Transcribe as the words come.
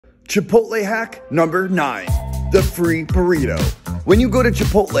Chipotle hack number 9, the free burrito. When you go to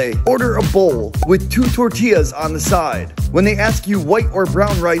Chipotle, order a bowl with 2 tortillas on the side. When they ask you white or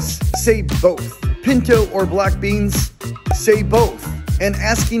brown rice, say both. Pinto or black beans, say both. And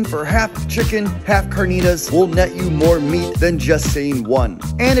asking for half chicken, half carnitas will net you more meat than just saying one.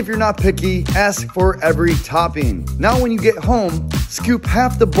 And if you're not picky, ask for every topping. Now when you get home, scoop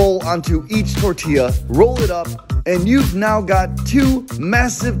half the bowl onto each tortilla, roll it up, and you've now got 2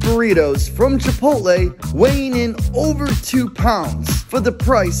 massive burritos from Chipotle weighing in over 2 pounds for the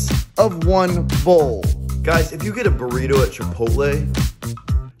price of 1 bowl. Guys, if you get a burrito at Chipotle,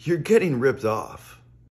 you're getting ripped off.